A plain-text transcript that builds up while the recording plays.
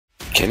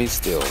Kenny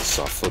Still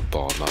saw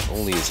football not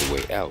only as a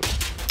way out,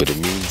 but a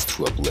means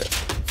to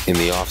uplift. In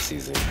the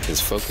offseason, his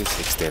focus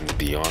extends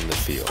beyond the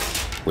field,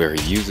 where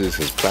he uses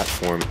his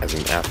platform as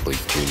an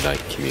athlete to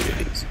unite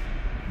communities.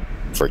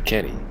 For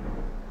Kenny,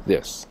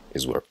 this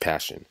is where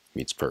passion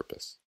meets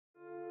purpose.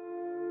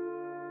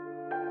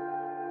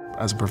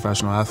 As a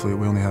professional athlete,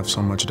 we only have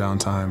so much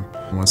downtime.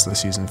 Once the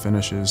season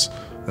finishes,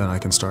 then I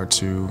can start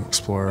to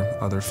explore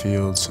other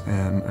fields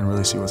and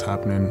really see what's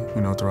happening,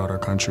 throughout our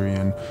country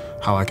and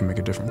how I can make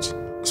a difference.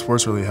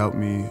 Sports really helped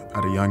me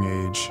at a young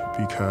age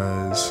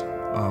because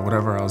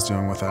whatever I was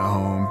dealing with at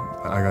home,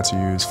 I got to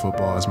use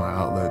football as my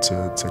outlet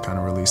to kind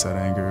of release that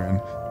anger.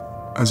 And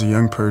as a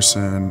young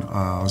person,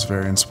 I was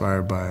very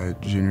inspired by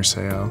Junior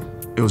Seau.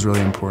 It was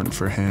really important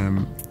for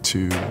him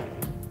to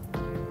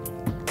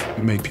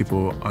make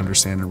people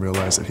understand and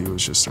realize that he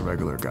was just a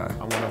regular guy.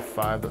 I'm one of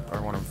 5,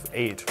 or one of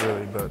 8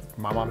 really, but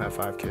my mom had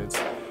 5 kids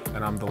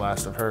and I'm the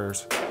last of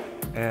hers.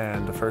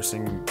 And the first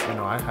thing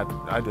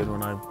I did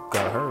when I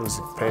got her was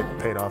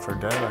paid off her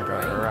debt. I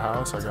got her a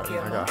house, I got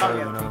her,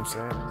 you know what I'm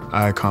saying?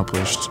 I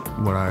accomplished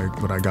what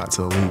I got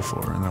to the league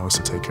for, and that was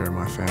to take care of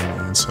my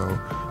family. And so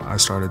I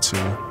started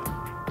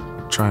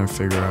to try and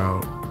figure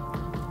out,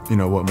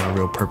 what my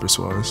real purpose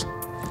was.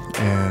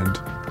 And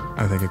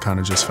I think it kind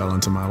of just fell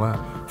into my lap.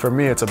 For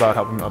me, it's about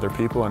helping other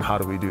people, and how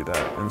do we do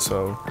that? And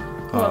so,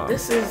 well,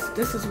 this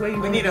is where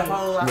you need a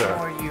whole lot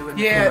more you.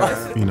 Yeah.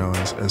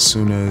 As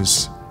soon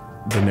as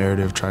the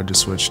narrative tried to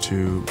switch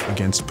to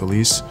against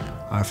police,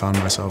 I found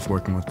myself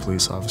working with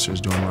police officers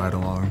doing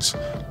ride-alongs.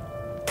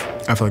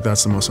 I feel like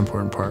that's the most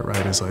important part,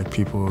 right? Is like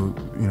people,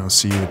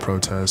 see the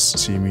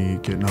protests, see me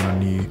getting on a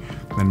knee,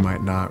 and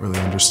might not really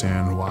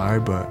understand why,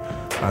 but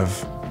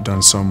I've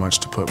done so much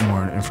to put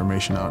more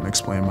information out and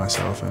explain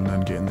myself, and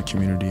then get in the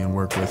community and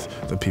work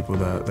with the people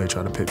that they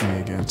try to pit me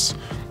against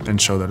and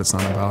show that it's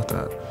not about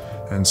that.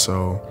 And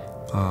so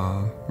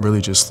really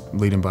just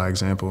leading by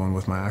example and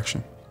with my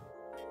action.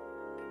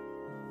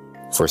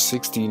 For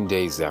 16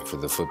 days after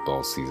the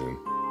football season,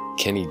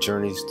 Kenny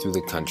journeys through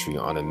the country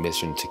on a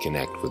mission to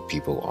connect with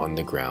people on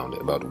the ground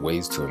about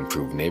ways to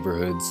improve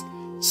neighborhoods,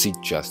 seek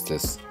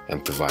justice,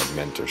 and provide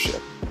mentorship.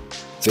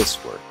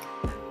 This work,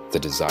 the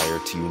desire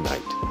to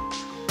unite,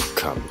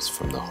 comes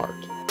from the heart.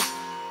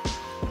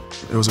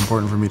 It was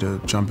important for me to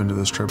jump into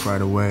this trip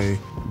right away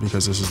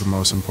because this is the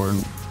most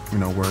important,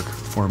 work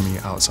for me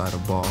outside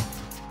of ball.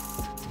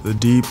 The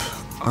deep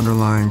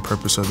underlying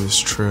purpose of this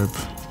trip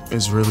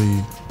is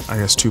really, I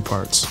guess, 2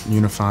 parts: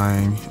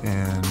 unifying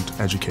and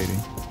educating.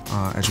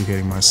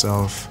 Educating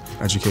myself,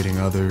 educating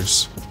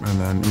others, and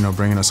then,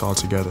 bringing us all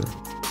together.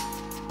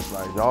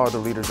 Like, y'all are the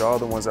leaders, y'all are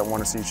the ones that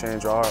want to see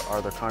change, y'all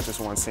are the conscious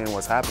ones seeing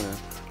what's happening.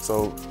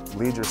 So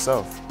lead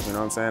yourself, you know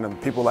what I'm saying?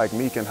 And people like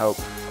me can help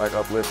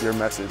uplift your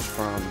message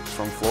from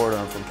Florida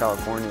and from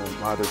California and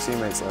my other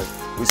teammates.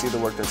 Like, we see the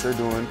work that you're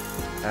doing,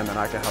 and then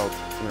I can help,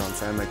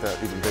 make that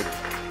even bigger.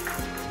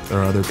 There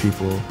are other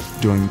people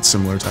doing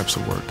similar types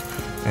of work,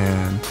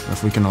 and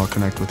if we can all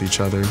connect with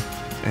each other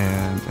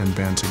and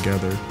band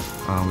together,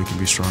 we can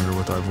be stronger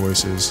with our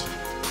voices.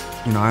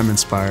 I'm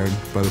inspired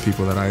by the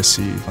people that I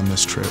see on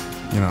this trip.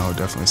 I would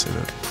definitely say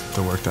that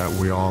the work that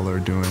we all are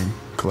doing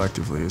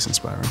collectively is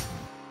inspiring.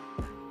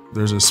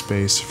 There's a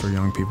space for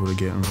young people to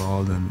get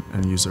involved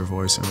and use their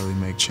voice and really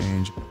make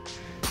change.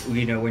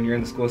 When you're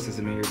in the school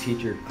system and your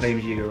teacher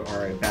claims you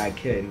are a bad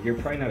kid, you're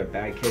probably not a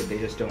bad kid. They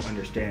just don't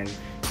understand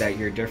that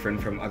you're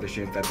different from other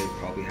students that they've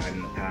probably had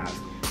in the past.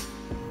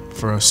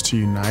 For us to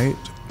unite,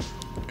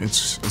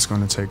 it's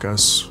going to take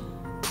us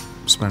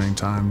spending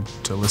time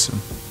to listen.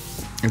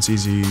 It's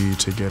easy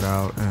to get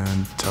out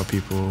and tell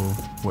people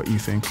what you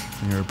think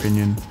and your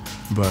opinion,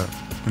 but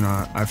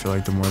I feel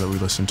like the more that we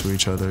listen to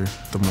each other,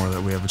 the more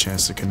that we have a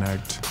chance to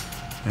connect.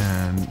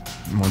 And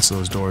once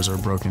those doors are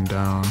broken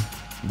down,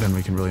 then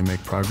we can really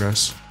make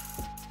progress.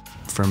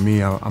 For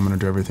me, I'm going to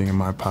do everything in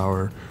my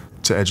power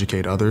to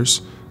educate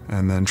others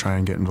and then try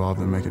and get involved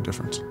and make a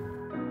difference.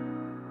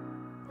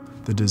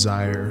 The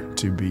desire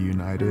to be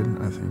united,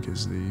 I think,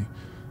 is the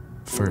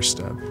first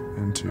step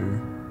into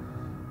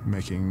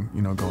making,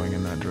 going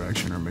in that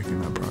direction or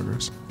making that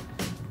progress.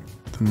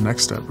 The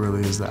next step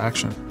really is the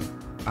action.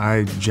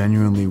 I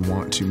genuinely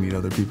want to meet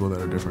other people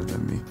that are different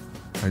than me.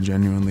 I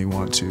genuinely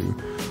want to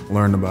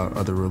learn about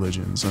other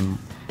religions and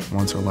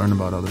want to learn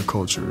about other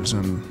cultures,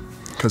 and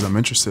because I'm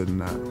interested in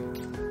that.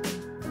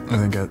 I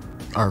think at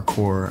our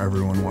core,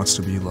 everyone wants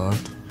to be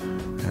loved,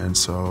 and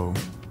so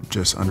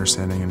just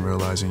understanding and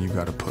realizing you've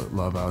got to put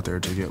love out there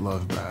to get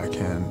love back,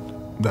 and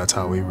that's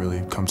how we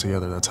really come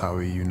together. That's how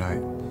we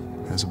unite,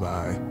 is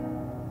by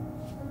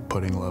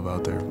putting love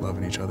out there,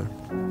 loving each other.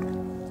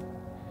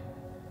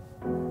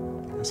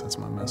 I guess that's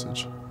my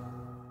message.